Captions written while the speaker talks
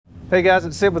Hey guys,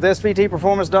 it's Sid with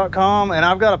SVTPerformance.com, and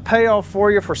I've got a payoff for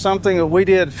you for something that we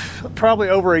did probably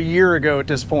over a year ago at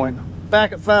this point.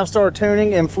 Back at 5 Star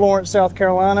Tuning in Florence, South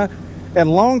Carolina,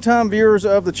 and longtime viewers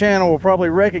of the channel will probably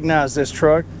recognize this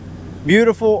truck.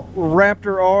 Beautiful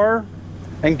Raptor R,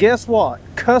 and guess what?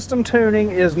 Custom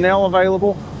tuning is now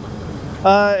available.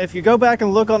 If you go back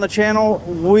and look on the channel,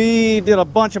 we did a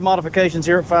bunch of modifications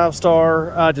here at 5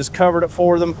 Star, just covered it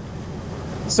for them.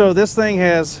 So this thing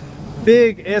has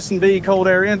big S&B cold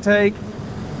air intake.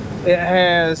 It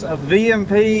has a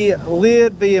VMP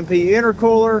lid, VMP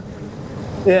intercooler.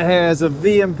 It has a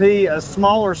VMP, a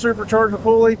smaller supercharger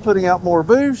pulley, putting out more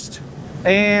boost.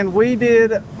 And we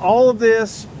did all of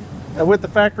this with the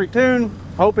factory tune,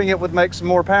 hoping it would make some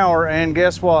more power. And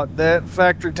guess what? That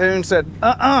factory tune said,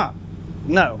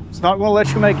 no, it's not going to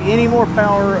let you make any more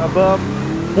power above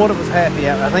what it was happy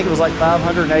at. I think it was like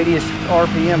 580-ish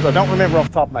RPMs. I don't remember off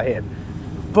the top of my head.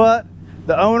 But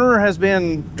the owner has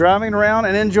been driving around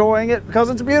and enjoying it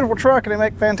because it's a beautiful truck and they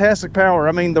make fantastic power.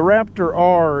 I mean, the Raptor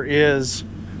R is,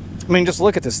 I mean, just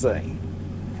look at this thing.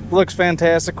 It looks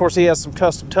fantastic. Of course, he has some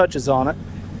custom touches on it.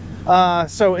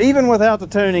 So even without the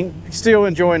tuning, still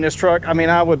enjoying this truck. I mean,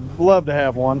 I would love to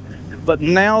have one. But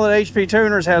now that HP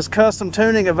Tuners has custom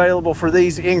tuning available for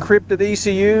these encrypted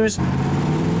ECUs,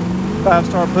 5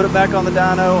 Star put it back on the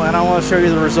dyno, and I want to show you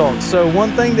the results. So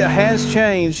one thing that has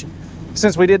changed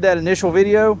since we did that initial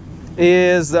video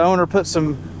is the owner put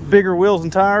some bigger wheels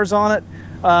and tires on it.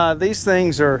 These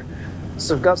things are,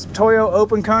 so got some Toyo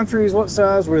Open Countries. What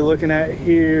size we're looking at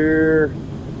here?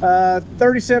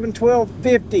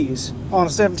 37-12-50s on a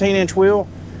 17-inch wheel.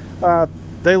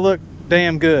 They look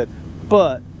damn good,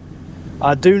 but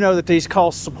I do know that these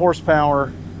cost some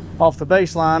horsepower off the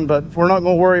baseline, but we're not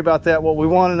going to worry about that. What we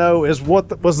want to know is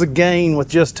what was the gain with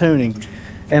just tuning.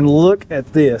 And look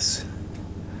at this.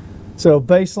 So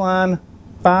baseline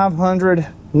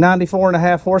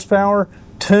 594.5 horsepower,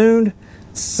 tuned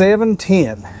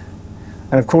 710,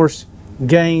 and of course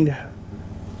gained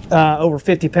over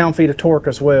 50 pound-feet of torque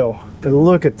as well. But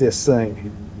look at this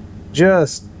thing,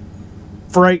 just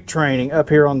freight training up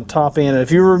here on the top end. And if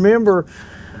you remember,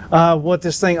 what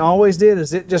this thing always did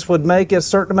is it just would make a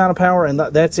certain amount of power and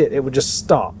that's it. It would just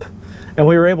stop. And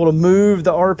we were able to move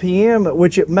the RPM at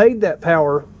which it made that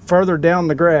power further down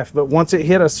the graph. But once it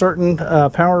hit a certain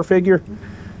power figure,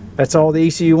 that's all the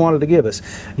ECU wanted to give us.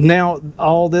 Now,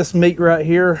 all this meat right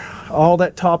here, all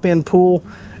that top end pull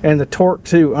and the torque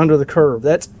too under the curve,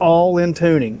 that's all in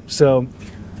tuning. So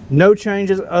no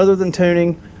changes other than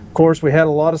tuning. Of course, we had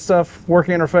a lot of stuff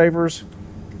working in our favors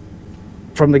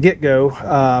from the get-go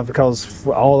because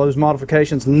all those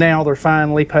modifications, now they're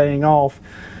finally paying off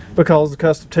because the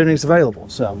custom tuning is available.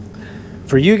 So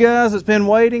for you guys that's been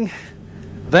waiting,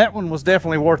 that one was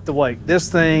definitely worth the wait. This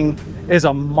thing is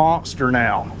a monster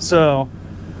now. So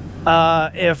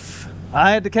if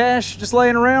I had the cash just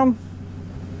laying around,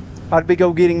 I'd be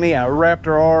getting me a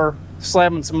Raptor R,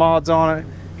 slapping some mods on it,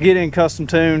 getting custom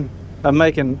tune,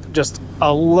 making just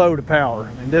a load of power.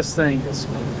 I mean, this thing is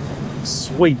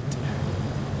sweet.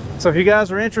 So if you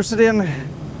guys are interested in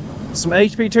some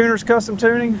HP Tuners custom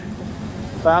tuning,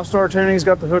 5 Star Tuning's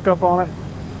got the hookup on it.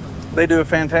 They do a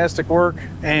fantastic work,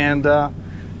 and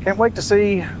can't wait to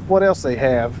see what else they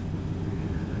have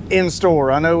in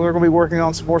store. I know we're going to be working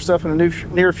on some more stuff in the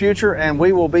near future, and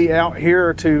we will be out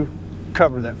here to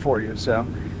cover that for you. So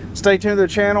stay tuned to the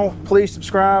channel. Please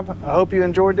subscribe. I hope you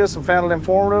enjoyed this and found it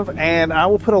informative, and I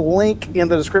will put a link in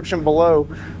the description below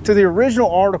to the original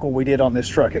article we did on this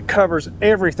truck. It covers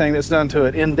everything that's done to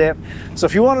it in depth. So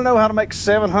if you want to know how to make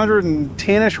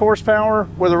 710-ish horsepower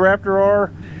with a Raptor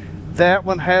R, that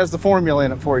one has the formula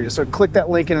in it for you. So click that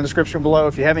link in the description below.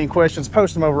 If you have any questions,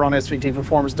 post them over on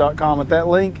SVTPerformance.com at that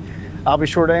link. I'll be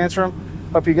sure to answer them.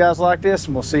 Hope you guys like this,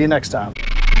 and we'll see you next time.